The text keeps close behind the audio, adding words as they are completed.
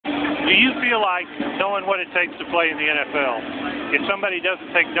Do you feel like, knowing what it takes to play in the NFL, if somebody doesn't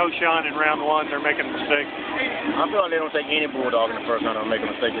take Knowshon in round one, they're making a mistake? I feel like they don't take any Bulldog in the first round and make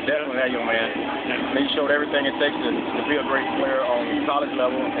a mistake. They definitely that young man. He showed everything it takes to be a great player on college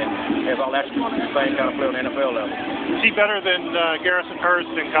level and has all attributes the same kind of player on the NFL level. Is he better than Garrison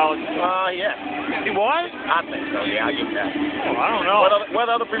Hearst in college? Yeah. He was? I think so, yeah, I give him that. Oh, I don't know.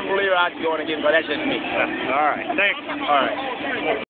 Whether other people believe it, I go and give him, but that's just me. All right, thanks. All right.